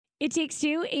It Takes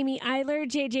Two, Amy Eiler,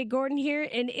 JJ Gordon here,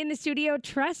 and in the studio,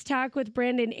 Trust Talk with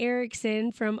Brandon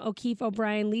Erickson from O'Keefe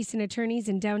O'Brien Leasing Attorneys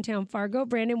in downtown Fargo.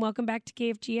 Brandon, welcome back to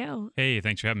KFGO. Hey,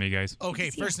 thanks for having me, guys.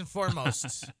 Okay, first and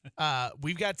foremost,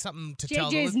 we've got something to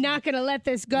tell. JJ's not going to let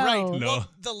this go. Right. No. Well,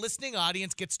 the listening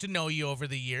audience gets to know you over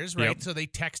the years, right? Yep. So they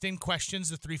text in questions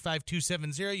to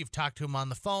 35270. You've talked to them on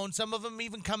the phone. Some of them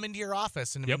even come into your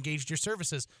office and have engaged your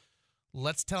services.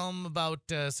 Let's tell them about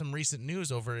some recent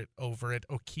news over at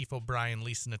O'Keefe O'Brien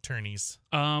Leasing Attorneys.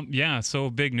 So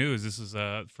big news. This is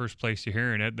first place you're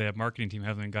hearing it. The marketing team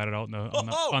hasn't got it out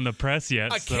on the press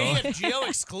yet. A KFGO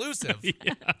exclusive. Yeah.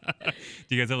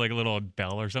 Do you guys have like a little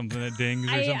bell or something that dings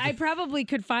or something? I probably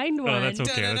could find one. Oh, that's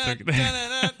okay. That's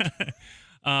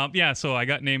okay. So I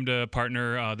got named a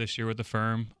partner this year with the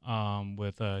firm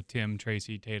with Tim,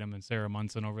 Tracy, Tatum, and Sarah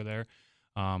Munson over there.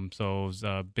 So it was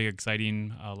a big,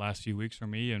 exciting last few weeks for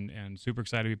me, and super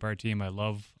excited to be part of the team. I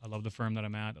love the firm that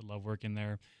I'm at. I love working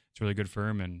there. It's a really good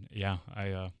firm, and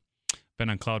I been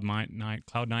on cloud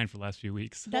nine for the last few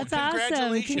weeks. That's well,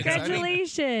 awesome.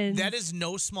 Congratulations. I mean, that is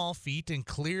no small feat, and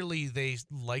clearly they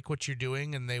like what you're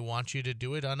doing, and they want you to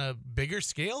do it on a bigger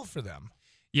scale for them.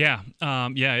 Yeah.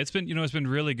 It's been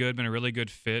really good. Been a really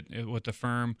good fit with the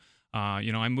firm.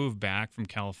 I moved back from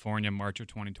California March of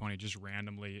 2020, just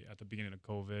randomly at the beginning of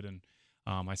COVID, and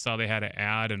I saw they had an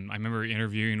ad, and I remember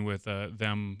interviewing with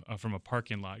them from a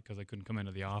parking lot because I couldn't come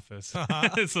into the office.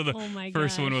 So the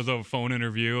first one was a phone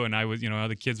interview, and I was,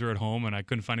 the kids were at home, and I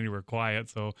couldn't find anywhere quiet,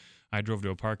 so I drove to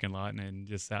a parking lot and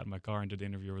just sat in my car and did the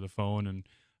interview over the phone, and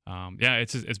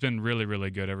it's been really, really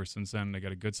good ever since then. I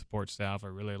got a good support staff. I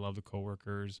really love the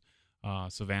coworkers.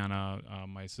 Savannah,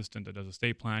 my assistant that does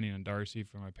estate planning, and Darcy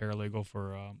for my paralegal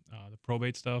for the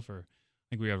probate stuff. I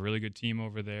think we have a really good team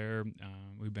over there.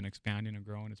 We've been expanding and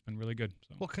growing. It's been really good.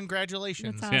 So. Well,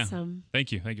 congratulations. That's awesome. Yeah.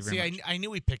 Thank you very much. I knew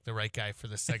we picked the right guy for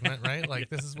this segment, right? Like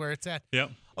this is where it's at.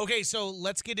 Yep. Okay, so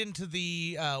let's get into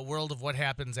the world of what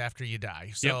happens after you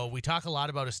die. So we talk a lot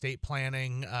about estate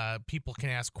planning. People can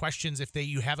ask questions. If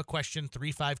you have a question,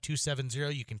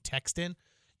 35270, you can text in.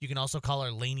 You can also call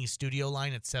our Laney studio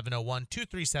line at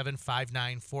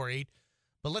 701-237-5948.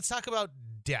 But let's talk about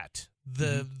debt.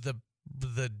 The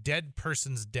dead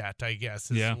person's debt, I guess,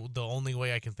 is the only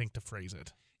way I can think to phrase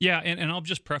it. Yeah, and I'll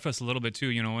just preface a little bit too.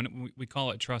 When we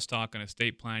call it trust talk and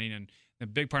estate planning, and a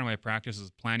big part of my practice is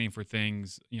planning for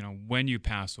things, when you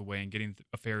pass away and getting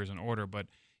affairs in order. But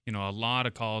a lot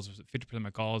of calls, 50% of my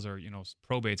calls are,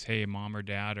 probates. Hey, mom or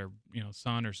dad or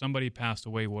son or somebody passed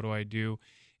away. What do I do?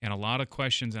 And a lot of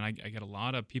questions, and I get a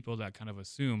lot of people that kind of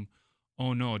assume,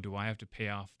 oh no, do I have to pay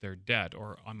off their debt,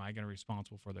 or am I going to be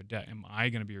responsible for their debt? Am I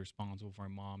going to be responsible for my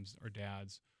mom's or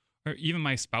dad's, or even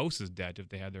my spouse's debt if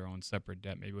they had their own separate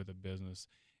debt, maybe with a business?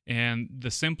 And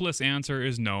the simplest answer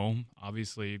is no.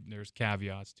 Obviously, there's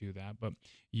caveats to that, but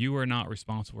you are not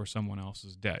responsible for someone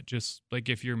else's debt. Just like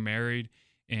if you're married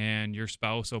and your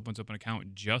spouse opens up an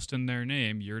account just in their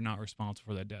name, you're not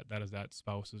responsible for that debt. That is that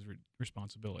spouse's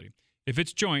responsibility. If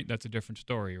it's joint, that's a different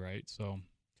story, right? So,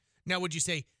 now, would you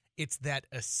say it's that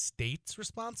estate's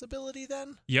responsibility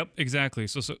then? Yep, exactly.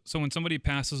 So when somebody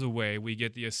passes away, we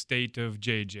get the estate of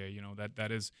JJ.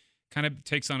 That is kind of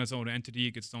takes on its own entity.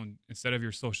 It gets its own, instead of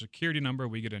your Social Security number,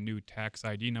 we get a new tax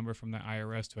ID number from the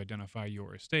IRS to identify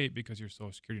your estate because your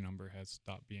Social Security number has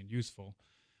stopped being useful.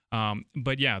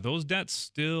 But yeah, those debts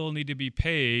still need to be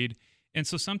paid, and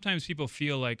so sometimes people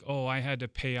feel like, oh, I had to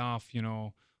pay off,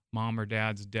 mom or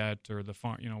dad's debt or the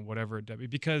farm, whatever debt,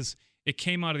 because it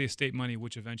came out of the estate money,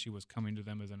 which eventually was coming to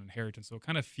them as an inheritance. So it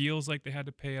kind of feels like they had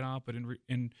to pay it off, but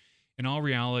in all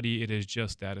reality, it is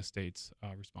just that estate's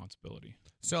responsibility.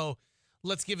 So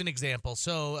let's give an example.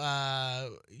 So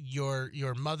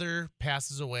your mother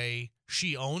passes away.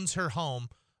 She owns her home,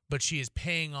 but she is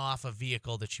paying off a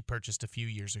vehicle that she purchased a few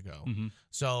years ago. Mm-hmm.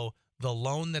 So the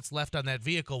loan that's left on that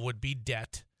vehicle would be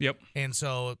debt. Yep. And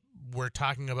so we're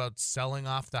talking about selling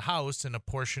off the house, and a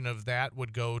portion of that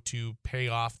would go to pay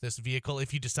off this vehicle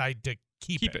if you decide to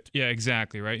keep it. Yeah,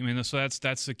 exactly, right? I mean, so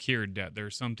that's secured debt.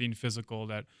 There's something physical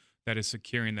that is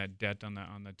securing that debt on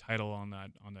the title on that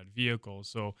vehicle.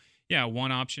 So yeah,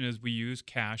 one option is we use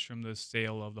cash from the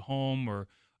sale of the home or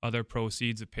other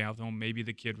proceeds to pay off the home. Maybe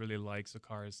the kid really likes the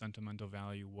car, has sentimental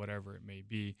value, whatever it may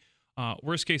be.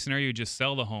 Worst case scenario, you just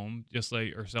sell the home,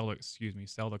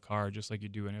 sell the car, just like you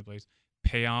do in any place.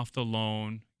 Pay off the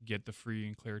loan, get the free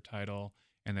and clear title,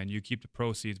 and then you keep the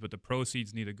proceeds. But the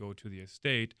proceeds need to go to the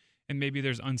estate, and maybe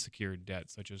there's unsecured debt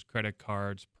such as credit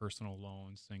cards, personal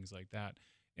loans, things like that.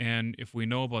 And if we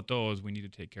know about those, we need to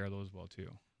take care of those well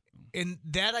too. And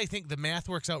that, I think the math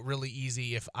works out really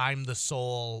easy if I'm the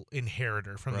sole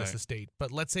inheritor from this estate. But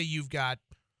let's say you've got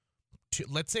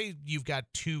let's say you've got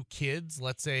 2 kids.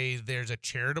 Let's say there's a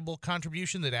charitable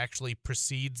contribution that actually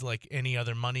precedes like any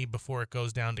other money before it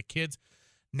goes down to kids.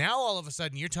 Now, all of a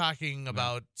sudden, you're talking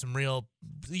about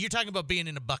you're talking about being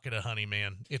in a bucket of honey,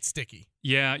 man. It's sticky.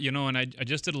 Yeah, and I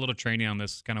just did a little training on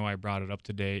this, kind of why I brought it up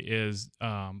today, is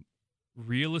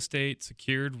real estate,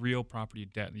 secured real property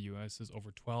debt in the U.S. is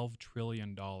over $12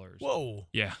 trillion. Whoa.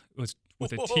 Yeah, it was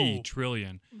with a T,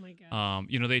 trillion. Oh, my God.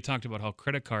 They talked about how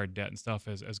credit card debt and stuff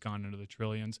has gone into the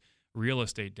trillions. Real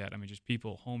estate debt, I mean, just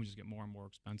homes just get more and more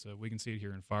expensive. We can see it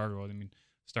here in Fargo. I mean,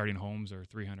 starting homes are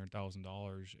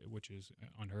 $300,000, which is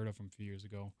unheard of from a few years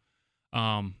ago.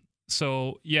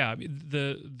 So yeah,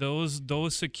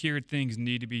 those secured things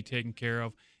need to be taken care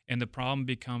of, and the problem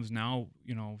becomes now,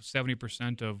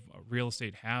 70% of real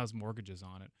estate has mortgages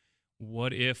on it.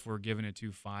 What if we're giving it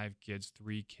to 5 kids,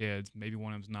 3 kids? Maybe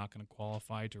one of them's not going to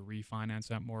qualify to refinance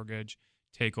that mortgage,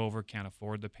 take over, can't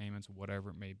afford the payments, whatever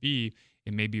it may be.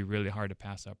 It may be really hard to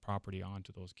pass that property on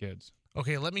to those kids.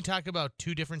 Okay, let me talk about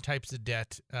 2 different types of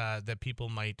debt that people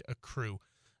might accrue.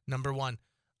 Number 1,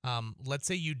 let's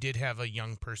say you did have a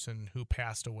young person who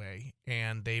passed away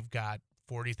and they've got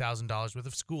 $40,000 worth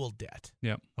of school debt.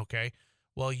 Yep. Okay.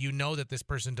 Well, you know that this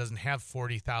person doesn't have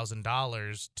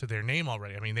 $40,000 to their name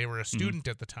already. I mean, they were a student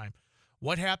at the time.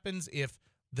 What happens if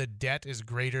the debt is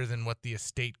greater than what the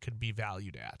estate could be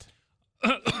valued at?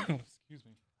 Excuse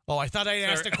me. Oh, I thought I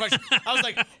asked a question. I was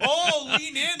like,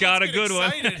 lean in. Got a Let's good get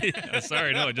one. excited. Yeah,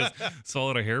 sorry, no, I just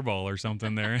swallowed a hairball or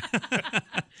something there.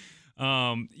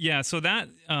 So that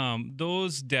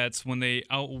those debts, when they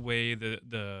outweigh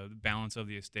the balance of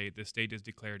the estate is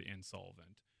declared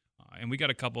insolvent. And we got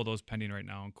a couple of those pending right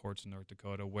now in courts in North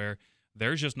Dakota where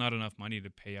there's just not enough money to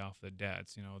pay off the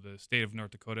debts. The state of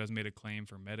North Dakota has made a claim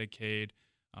for Medicaid.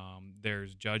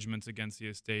 There's judgments against the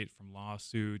estate from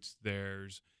lawsuits.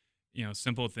 There's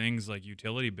simple things like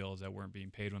utility bills that weren't being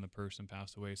paid when the person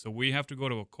passed away. So we have to go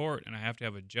to a court, and I have to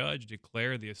have a judge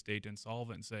declare the estate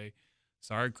insolvent and say,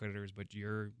 sorry, creditors, but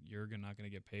you're not going to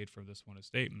get paid for this one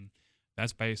estate. And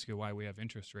that's basically why we have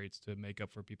interest rates, to make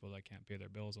up for people that can't pay their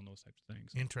bills on those types of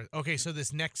things. Okay, so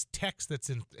this next text that's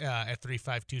in at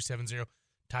 35270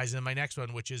 ties into my next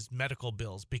one, which is medical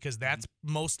bills, because that's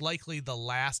most likely the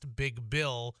last big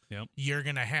bill you're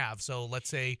going to have. So let's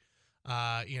say,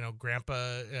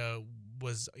 Grandpa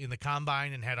was in the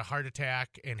combine and had a heart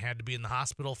attack and had to be in the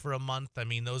hospital for a month. I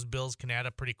mean, those bills can add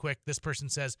up pretty quick. This person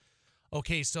says,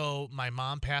 okay, so my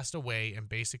mom passed away and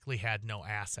basically had no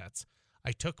assets.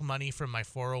 I took money from my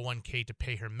 401k to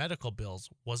pay her medical bills.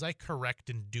 Was I correct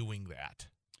in doing that?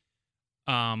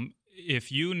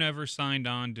 If you never signed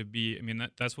on to be, I mean,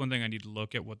 that's one thing I need to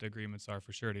look at what the agreements are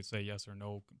for sure to say yes or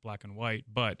no, black and white.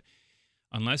 But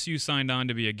unless you signed on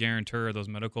to be a guarantor of those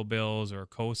medical bills or a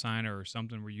co-signer or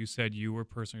something where you said you were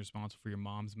personally responsible for your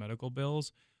mom's medical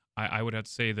bills, I would have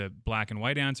to say the black and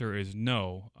white answer is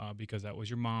no, because that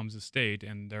was your mom's estate.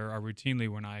 And there are routinely,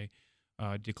 when I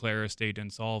declare a estate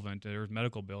insolvent, there's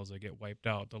medical bills that get wiped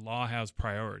out. The law has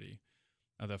priority.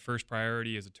 The first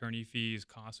priority is attorney fees,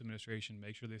 cost of administration,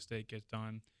 make sure the estate gets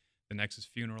done. The next is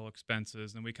funeral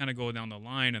expenses. Then we kind of go down the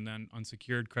line, and then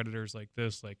unsecured creditors like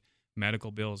this, like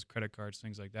medical bills, credit cards,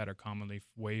 things like that, are commonly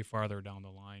way farther down the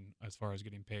line as far as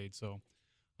getting paid. So,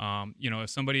 if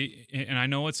somebody, and I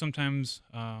know it's sometimes,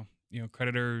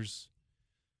 creditors,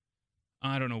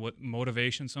 I don't know what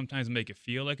motivation sometimes make it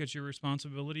feel like it's your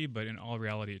responsibility, but in all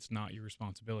reality, it's not your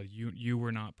responsibility. You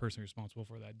were not personally responsible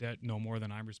for that debt, no more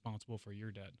than I'm responsible for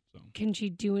your debt. So, can she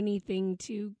do anything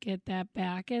to get that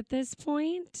back at this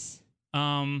point?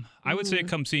 I would say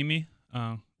come see me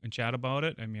and chat about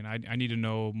it. I mean, I need to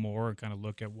know more and kind of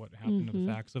look at what happened to the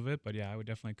facts of it. But yeah, I would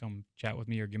definitely come chat with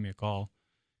me or give me a call,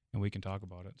 and we can talk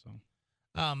about it. So,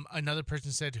 another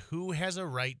person said, "Who has a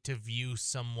right to view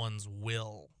someone's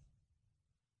will?"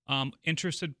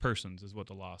 Interested persons is what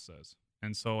the law says.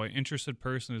 And so an interested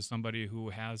person is somebody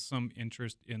who has some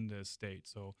interest in the estate.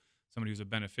 So somebody who's a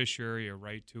beneficiary, a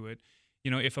right to it.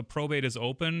 If a probate is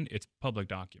open, it's public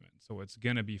document. So it's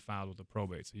going to be filed with the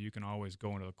probate. So you can always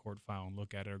go into the court file and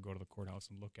look at it, or go to the courthouse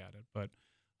and look at it. But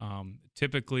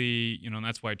typically, and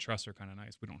that's why trusts are kind of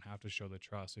nice. We don't have to show the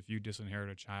trust. If you disinherit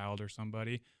a child or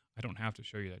somebody, I don't have to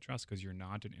show you that trust because you're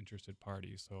not an interested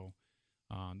party. So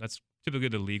that's typically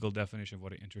the legal definition of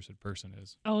what an interested person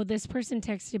is. Oh, this person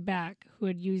texted back who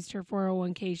had used her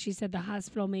 401k. She said, the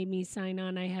hospital made me sign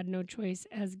on. I had no choice,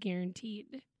 as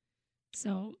guaranteed.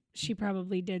 So she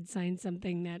probably did sign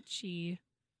something that she...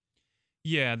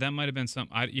 Yeah, that might have been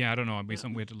something. I don't know. It'd be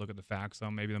something we had to look at the facts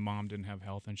on. Maybe the mom didn't have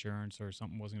health insurance or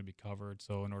something wasn't going to be covered.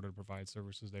 So in order to provide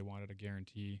services, they wanted a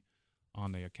guarantee.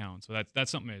 on the account. So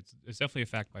that's something. It's definitely a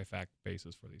fact by fact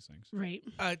basis for these things. Right.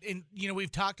 And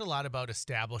we've talked a lot about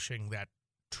establishing that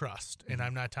trust, and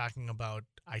I'm not talking about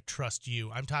I trust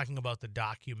you. I'm talking about the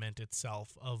document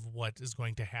itself of what is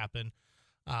going to happen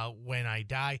when I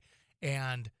die,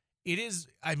 and it is.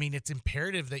 I mean, it's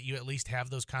imperative that you at least have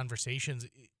those conversations.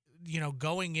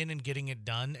 Going in and getting it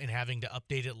done and having to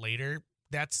update it later.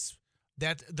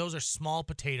 Those are small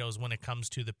potatoes when it comes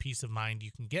to the peace of mind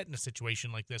you can get in a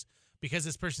situation like this, because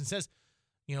this person says,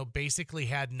 basically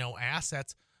had no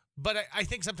assets. But I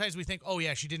think sometimes we think, oh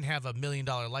yeah, she didn't have $1 million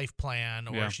life plan,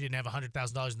 or she didn't have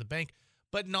 $100,000 in the bank.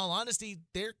 But in all honesty,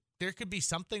 there could be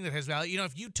something that has value.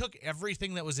 If you took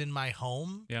everything that was in my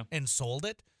home and sold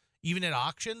it, even at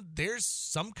auction, there's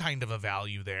some kind of a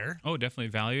value there. Oh, definitely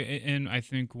value. And I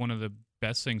think one of the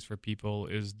best things for people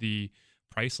is the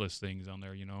priceless things on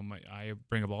there. I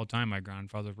bring up all the time my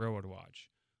grandfather's railroad watch.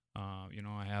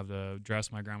 I have the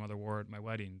dress my grandmother wore at my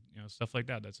wedding. Stuff like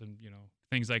that. That's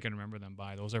things I can remember them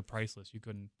by. Those are priceless. You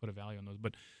couldn't put a value on those.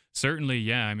 But certainly,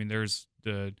 yeah. I mean, there's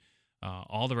the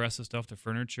all the rest of the stuff, the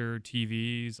furniture,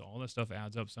 TVs, all that stuff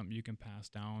adds up. Something you can pass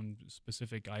down,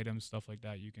 specific items, stuff like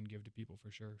that. You can give to people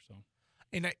for sure. So.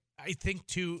 And I think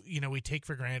too, we take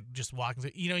for granted just walking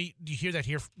through. You hear that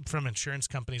here from insurance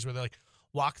companies where they're like,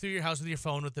 walk through your house with your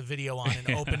phone with the video on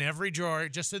and open every drawer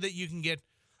just so that you can get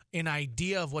an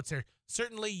idea of what's there.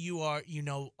 Certainly you are,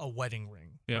 a wedding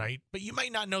ring, right? But you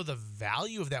might not know the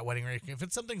value of that wedding ring. If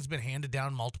it's something that's been handed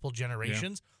down multiple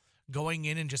generations, going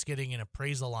in and just getting an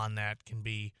appraisal on that can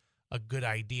be a good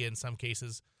idea in some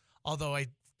cases. Although I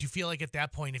do feel like at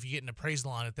that point, if you get an appraisal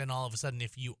on it, then all of a sudden,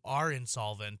 if you are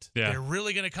insolvent, they're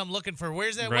really going to come looking for,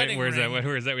 where's that wedding ring?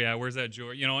 Where's that? Yeah, where's that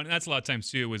jewelry? And that's a lot of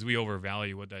times too, is we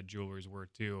overvalue what that jewelry is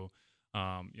worth too.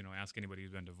 Ask anybody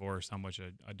who's been divorced how much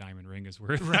a diamond ring is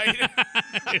worth. Right.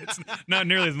 It's not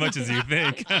nearly as much as you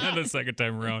think the second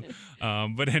time around.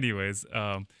 But anyways,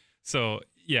 so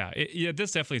yeah,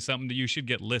 that's definitely something that you should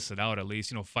get listed out at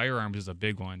least. Firearms is a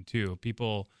big one too.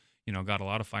 People, got a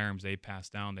lot of firearms they pass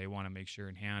down. They want to make sure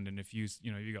in hand. And if you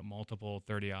got multiple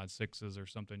 30-06s or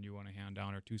something you want to hand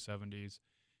down, or 270s,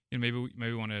 maybe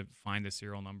we want to find the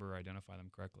serial number, identify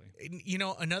them correctly.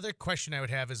 Another question I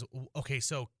would have is, okay,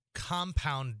 so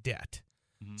compound debt.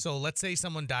 Mm-hmm. So let's say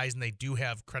someone dies and they do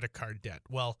have credit card debt.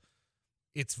 Well,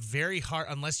 it's very hard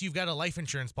unless you've got a life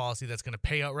insurance policy that's going to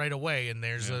pay out right away, and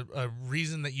there's a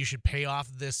reason that you should pay off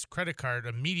this credit card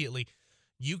immediately.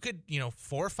 You could,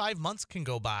 4 or 5 months can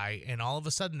go by, and all of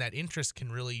a sudden that interest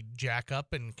can really jack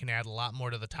up and can add a lot more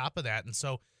to the top of that. And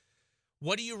so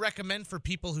what do you recommend for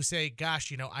people who say,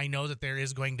 gosh, I know that there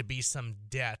is going to be some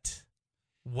debt.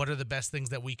 What are the best things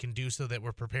that we can do so that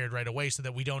we're prepared right away so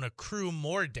that we don't accrue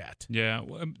more debt? Yeah,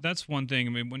 well, that's one thing. I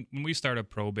mean, when we start a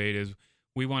probate is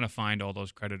we want to find all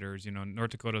those creditors. North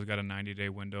Dakota's got a 90-day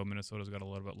window. Minnesota's got a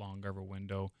little bit longer of a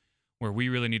window where we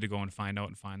really need to go and find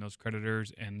those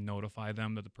creditors and notify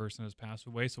them that the person has passed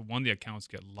away. So the accounts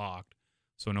get locked.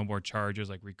 So no more charges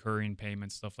like recurring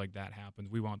payments, stuff like that happens.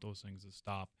 We want those things to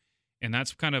stop. And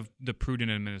that's kind of the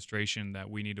prudent administration that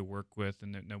we need to work with,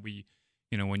 and that we,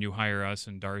 when you hire us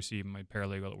and Darcy, my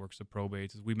paralegal that works the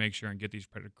probates, is we make sure and get these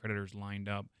creditors lined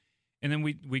up. And then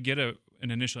we get an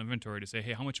initial inventory to say,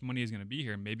 hey, how much money is going to be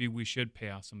here? Maybe we should pay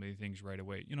off some of these things right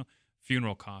away.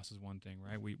 Funeral costs is one thing,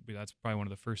 right? That's probably one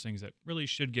of the first things that really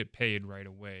should get paid right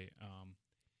away.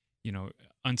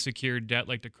 Unsecured debt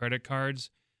like the credit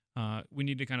cards, we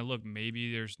need to kind of look,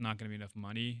 maybe there's not going to be enough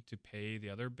money to pay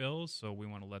the other bills, so we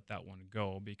want to let that one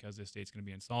go because the state's going to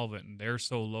be insolvent, and they're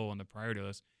so low on the priority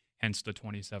list, hence the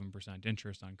 27%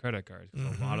 interest on credit cards.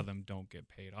 Mm-hmm. A lot of them don't get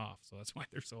paid off, so that's why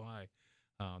they're so high.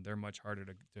 They're much harder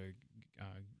to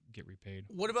get repaid.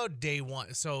 What about day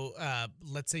one? So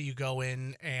let's say you go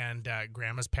in and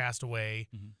grandma's passed away.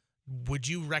 Mm-hmm. Would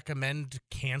you recommend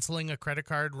canceling a credit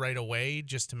card right away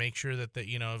just to make sure that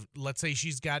let's say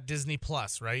she's got Disney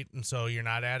Plus, right? And so you're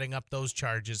not adding up those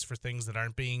charges for things that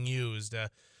aren't being used.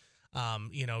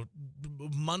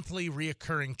 Monthly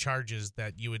reoccurring charges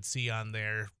that you would see on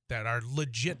there that are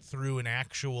legit through an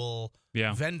actual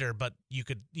vendor, but you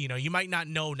could, you might not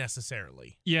know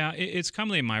necessarily. Yeah, it's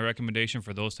commonly my recommendation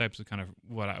for those types of kind of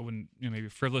what I wouldn't, maybe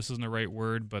frivolous isn't the right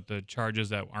word, but the charges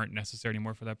that aren't necessary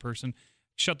anymore for that person,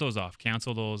 shut those off,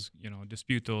 cancel those,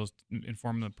 dispute those,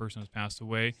 inform the person has passed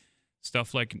away.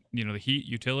 Stuff like, the heat,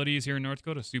 utilities here in North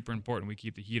Dakota is super important. We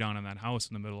keep the heat on in that house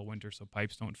in the middle of winter so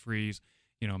pipes don't freeze.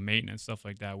 Maintenance, stuff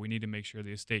like that. We need to make sure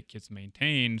the estate gets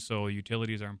maintained, so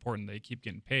utilities are important. They keep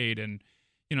getting paid, and,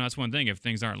 that's one thing. If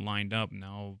things aren't lined up,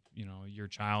 now, your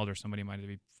child or somebody might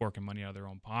be forking money out of their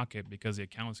own pocket because the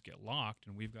accounts get locked,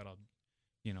 and we've got to,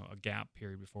 a gap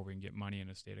period before we can get money in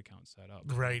a estate account set up.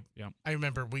 Right. Yeah. I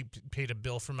remember we paid a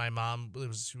bill for my mom.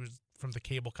 She was from the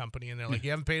cable company, and they're like, "You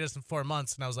haven't paid us in 4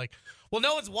 months." And I was like, "Well,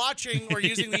 no one's watching or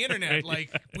using the internet.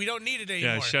 Like, we don't need it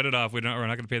anymore." Yeah, shut it off. We're not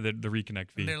going to pay the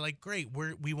reconnect fee. And they're like, "Great,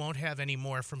 we won't have any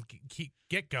more from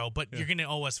get-go, but you're going to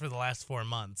owe us for the last 4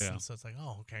 months." Yeah. And so it's like,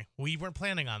 "Oh, okay. We weren't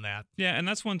planning on that." Yeah, and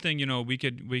that's one thing,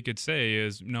 we could say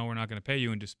is, no, we're not going to pay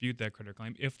you and dispute that creditor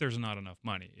claim if there's not enough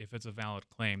money. If it's a valid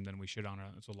claim, then we should honor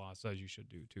it. That's what law says you should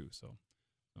do too. So.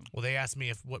 Well, they asked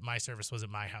me what my service was at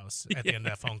my house at the end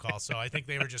of that phone call, so I think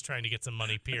they were just trying to get some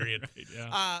money, period. Right,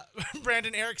 yeah.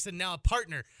 Brandon Erickson, now a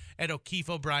partner at O'Keefe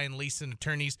O'Brien Leeson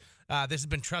Attorneys. This has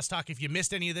been Trust Talk. If you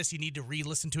missed any of this, you need to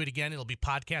re-listen to it again. It'll be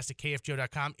podcast at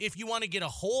kfgo.com. If you want to get a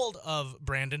hold of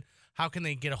Brandon, how can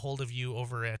they get a hold of you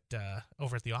over at the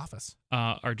office?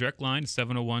 Our direct line,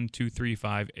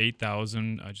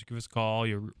 701-235-8000. Just give us a call.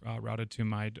 You're routed to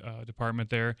my department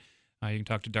there. You can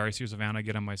talk to Darcy or Savannah,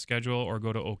 get on my schedule, or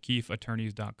go to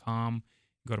o'keefeattorneys.com.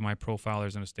 Go to my profile.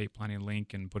 There's an estate planning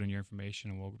link, and put in your information,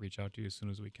 and we'll reach out to you as soon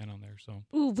as we can on there. So,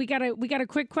 Ooh, we got a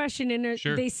quick question, and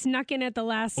Sure. they snuck in at the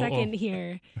last second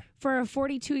here. For a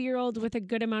 42-year-old with a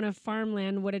good amount of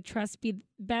farmland, would a trust be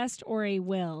best or a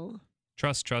will?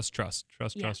 Trust. Yep, Trust.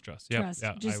 yeah,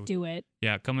 Just do it.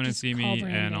 Yeah, come in and Just see call me,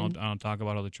 and Brandon. I'll talk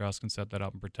about how the trust can set that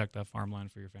up and protect that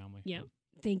farmland for your family. Yeah.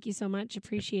 Thank you so much.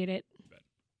 Appreciate it.